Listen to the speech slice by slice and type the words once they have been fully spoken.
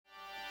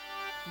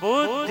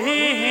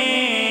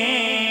बुद्धिहीन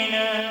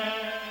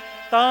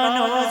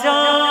तनु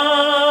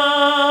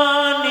जानिके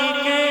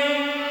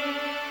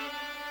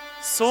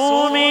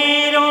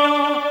सुमिरो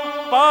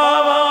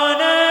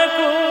पावन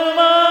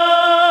कुमार।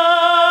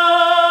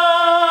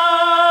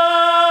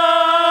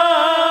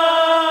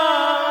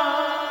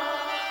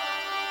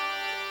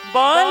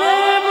 बल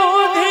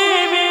बुद्धि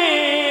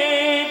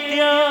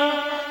विद्या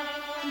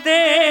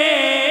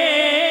देहु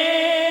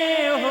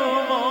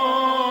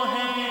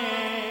मोहे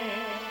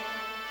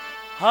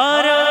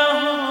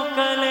हरहु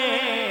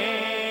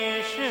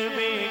कलेश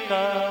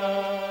विकार।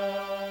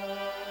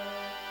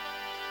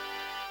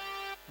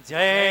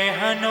 जय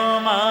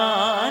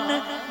हनुमान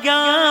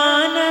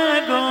ज्ञान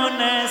गुण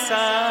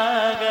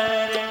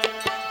सागर।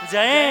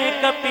 जय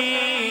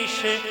कपीश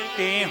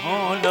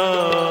तिहुँ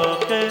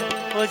लोक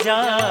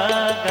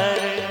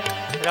उजागर।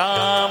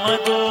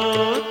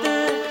 रामदूत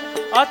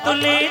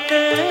अतुलित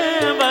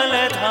बल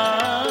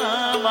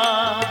धामा।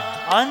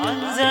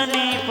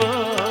 अंजनी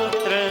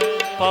पुत्र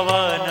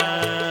पवन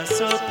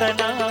सुत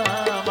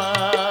नामा।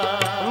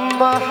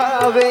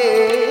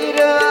 महावीर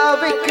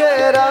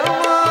विक्रम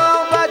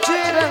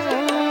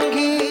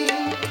बजरंगी।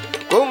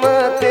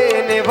 कुमति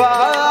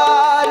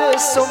निवार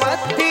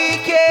सुमति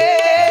के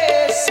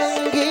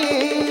संगी।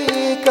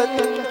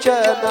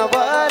 कंचन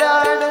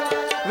वरण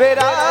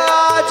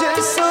विराज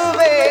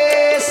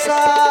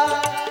सुवेशा।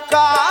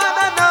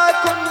 कानन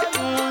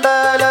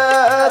कुंडल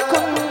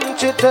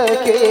कुंचित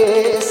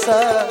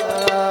केसा।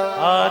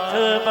 हाथ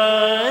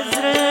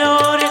वज्र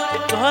और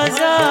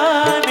ध्वजा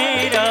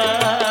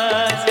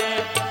विराजे।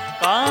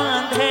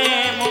 कांधे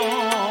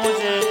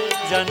मूज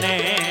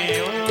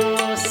जनेऊ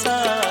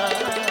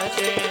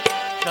साजे।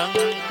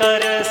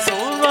 शंकर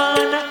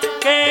सुवन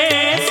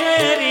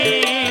केसरी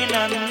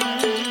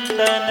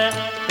नंदन।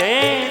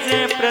 तेज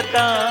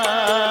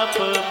प्रताप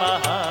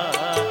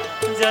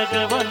महाजगवंदन।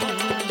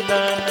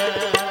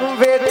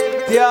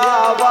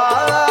 विद्यावान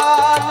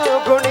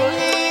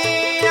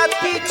गुणी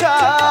अति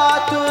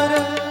चातुर।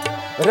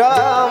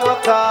 राम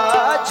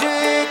काज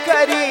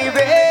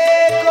करिबे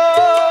को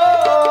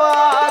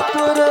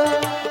आतुर।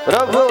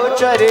 प्रभु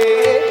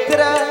चरित्र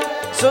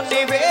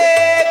सुनिबे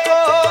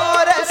को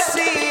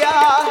रसिया।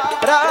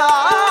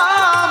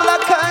 राम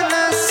लखन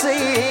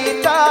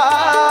सीता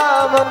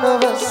मन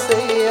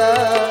बसिया।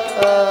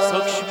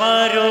 सूक्ष्म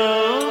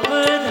रूप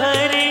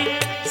धरि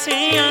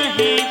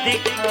सियहि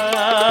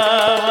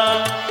दिखावा।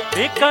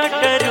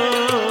 विकट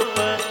रूप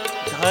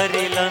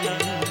धरि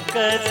लंक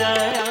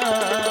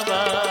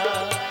जरावा।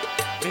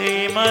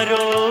 भीम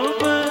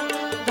रूप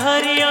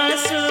धरि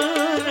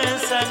असुर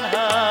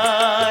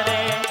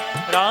संहारे।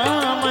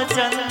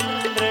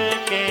 रामचंद्र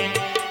के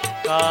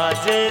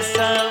काज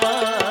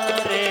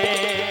सवारे।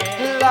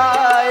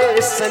 लाए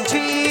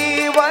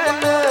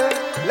संजीवन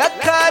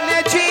लखन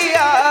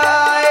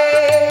जियाए।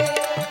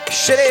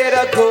 श्री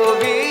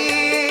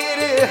रघुवीर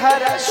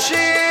हर्ष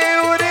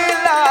उर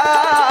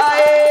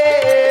लाए।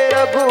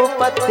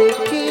 रघुपति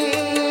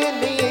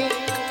कीनी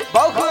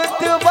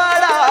बहुत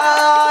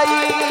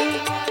बड़ाई।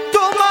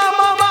 तुम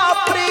मम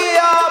प्रिय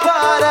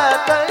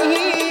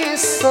भरतहि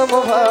सम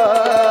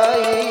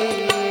भाई।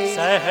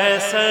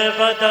 सहस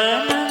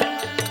बदन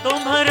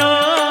तुम्हरो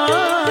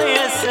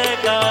यस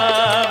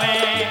गावे।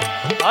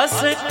 अस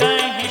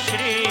कहीं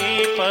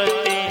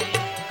श्रीपति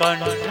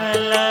कंठ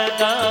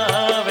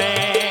लगावे।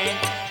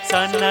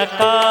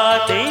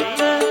 सनकादिक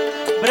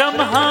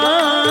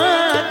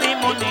ब्रह्मादि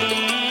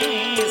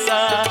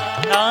मुनीसा।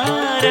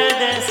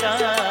 नारद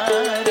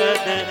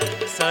सारद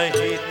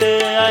सहित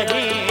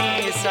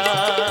अहिसा।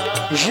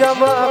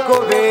 यम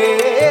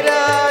कुबेर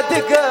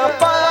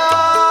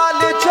दिगपाल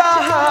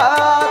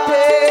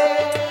चाहते।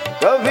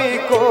 कवि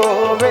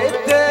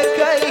कोविद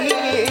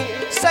कही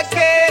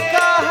सके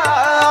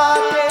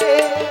कहाते।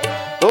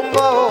 तुम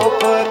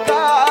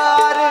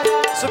उपकार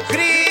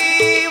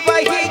सुग्रीव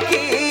ही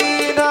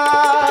कीना।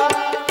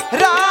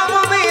 राम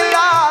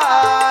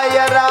मिलाय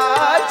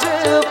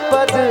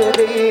राजपद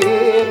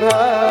दीना।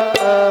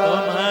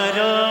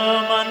 तुम्हारो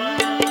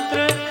मंत्र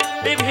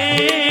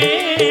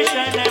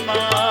विभीषण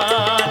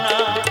माना।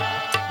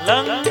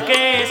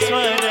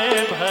 लंकेश्वर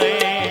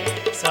भय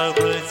सब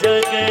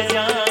जग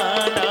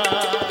जाना।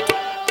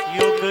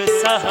 युग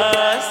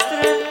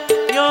सहस्त्र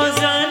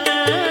योजन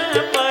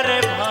पर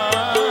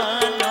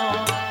भानो।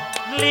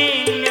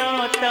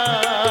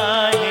 लील्योताहि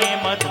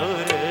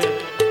मधुर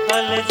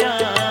फल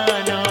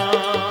जानो।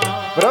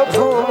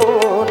 प्रभु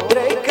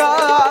मुद्रिका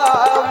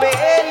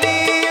मेली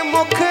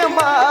मुख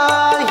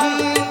माही।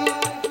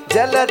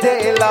 जलधि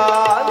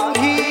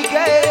लांघी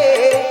गए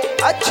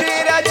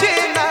अचरज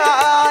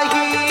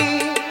नाही।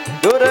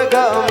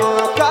 दुर्गम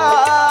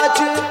काज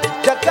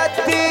जगत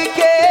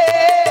के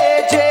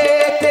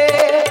जेते।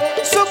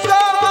 सुख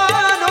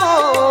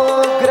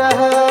अनुग्रह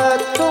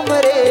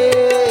तुमरे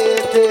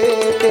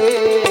देते।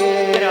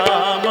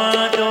 राम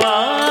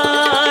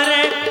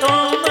द्वारे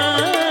तुम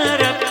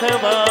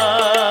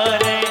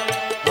रखवारे।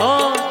 हो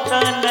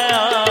तन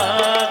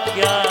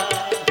आज्ञा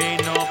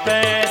बिनु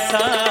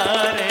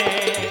पैसारे।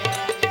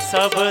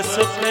 सब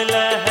सुख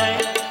लहै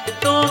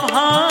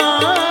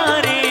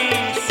तुम्हारी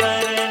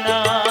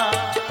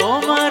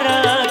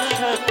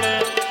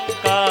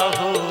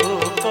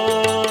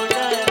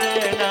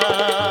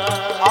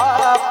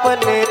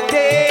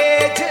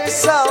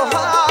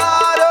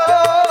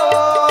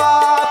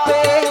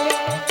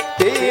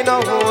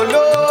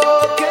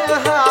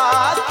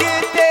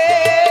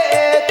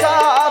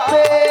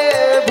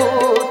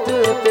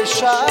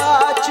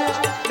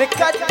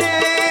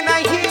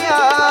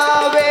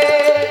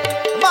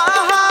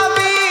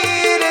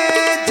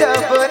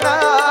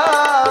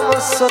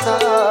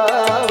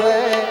सुनावे।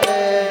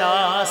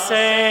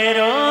 नासे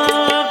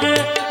रोग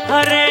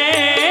हरे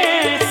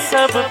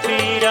सब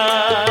पीरा,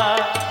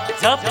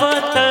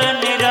 जपत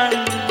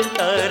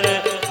निरंतर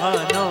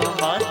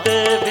हनुमत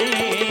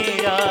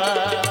बीरा।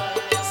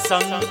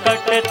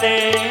 संकट ते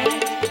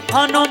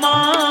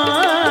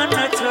हनुमान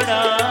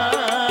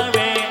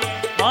छुड़ावे,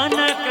 मन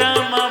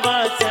क्रम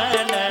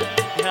वचन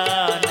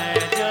ध्यान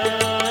जो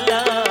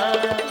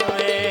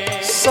लावे।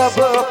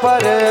 सब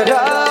पर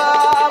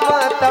राम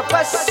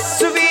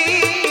तपस्वी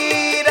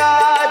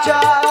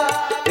राजा,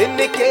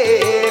 इनके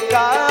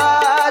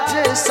काज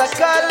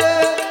सकल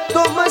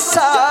तुम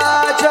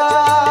साजा।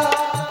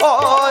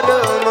 और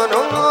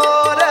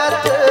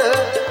मनोरथ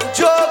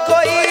जो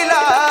कोई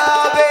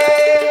लावे,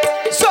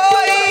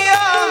 सोई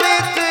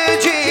अमित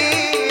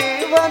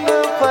जीवन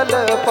फल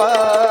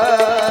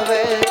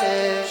पावे।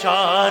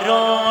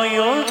 चारों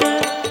युग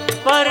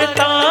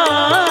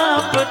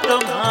प्रताप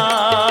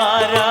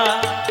तुम्हारा,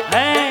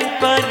 है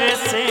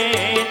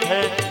प्रसिद्ध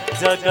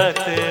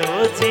जगत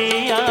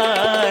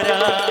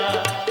उजियारा।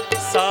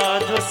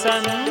 साधु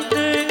संत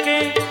के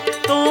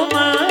तुम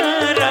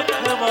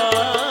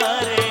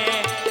रखवारे,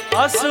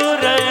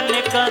 असुर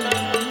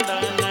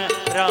निकंदन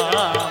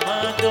राम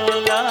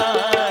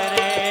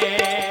दुलारे।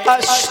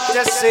 अष्ट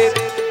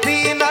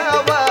सिद्धि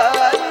नव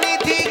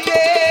निधि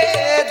के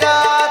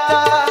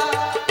दाता,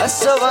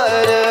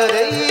 असवर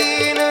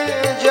दीन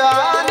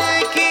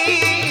जानकी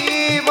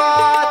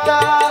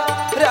माता।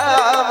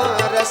 राम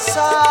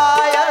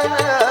रसायन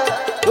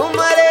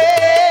तुम्हारे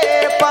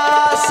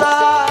पासा,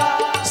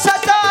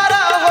 सदा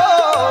रहो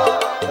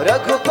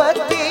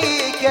रघुपति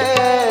के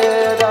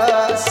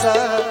दासा।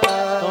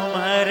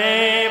 तुम्हारे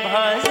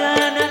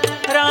भजन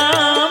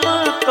राम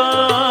को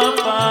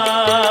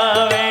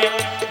पावे,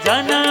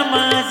 जन्म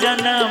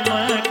जन्म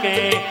के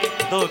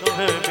दुख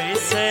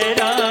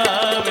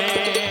बिसरावे।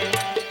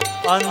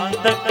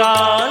 अंत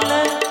काल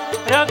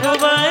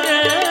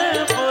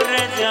रघुवरपुर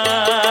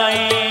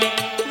जाए,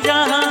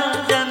 जहाँ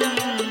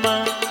जन्म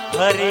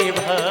हरि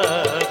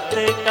भक्त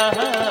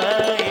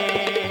कहाए।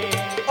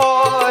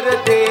 और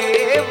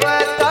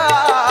देवता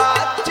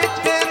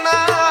चितना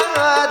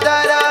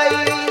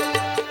डराई,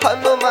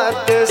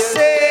 हनुमत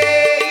से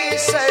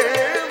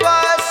सर्व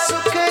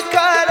सुख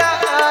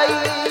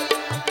कराई।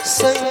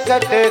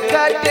 संकट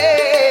कटे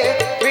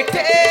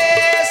मिटे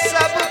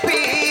सब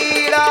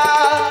पीड़ा,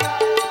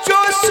 जो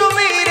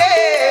सुमिरे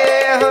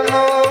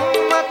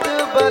हनुमत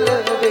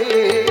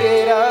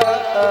बलबीरा।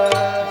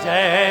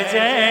 जय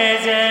जय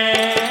जय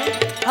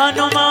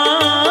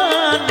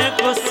हनुमान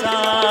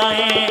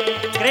गोसाई,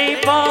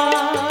 कृपा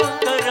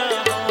करो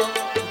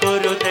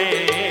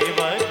गुरुदेव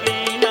की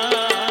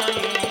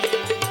नाई।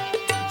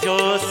 जो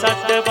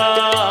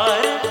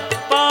सतबार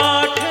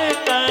पाठ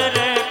कर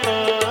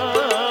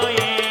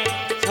कोई,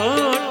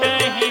 छूट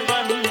ही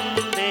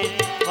बंदे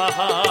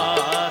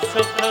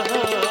महासुख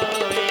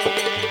होए।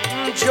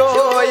 जो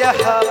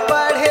यह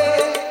पढ़े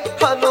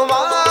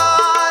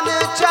हनुमान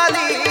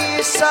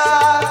चालीसा,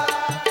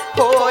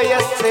 होय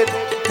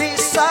सिद्धि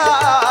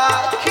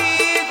साखी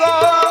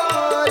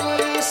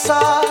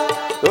गौरीसा।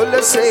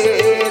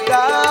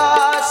 तुलसीदास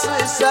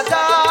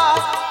सदा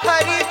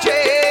हरि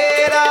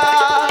चेरा,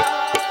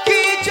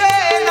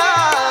 कीजय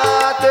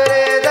नाथ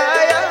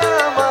हृदय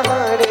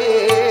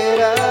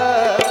महरेरा।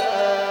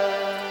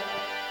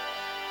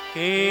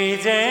 की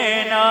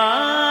जय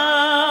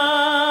नाथ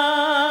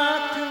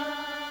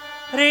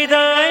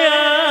हृदय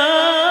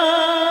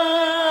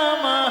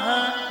मह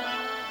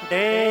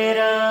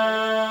डेरा।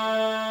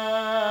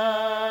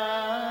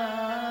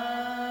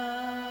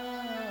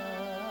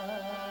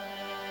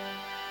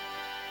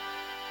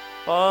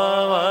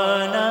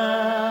 पवन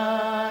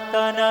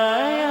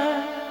तनय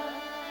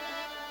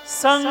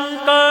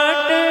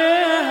संकट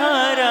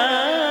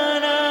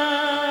हरन,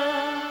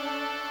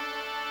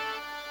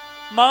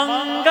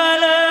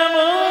 मंगल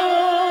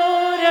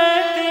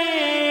मूर्ति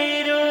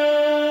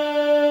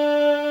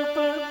रूप।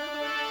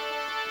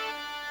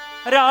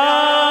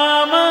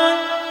 राम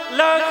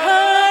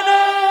लखन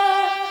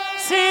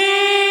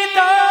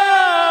सीता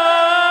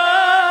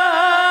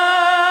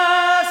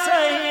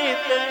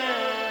सहित,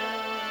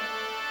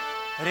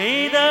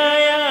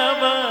 हृदय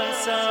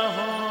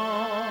बसहु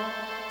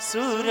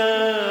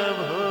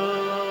सुरभो।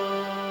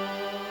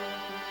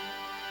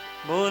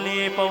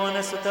 बोलिए पवन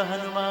सुत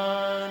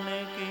हनुमान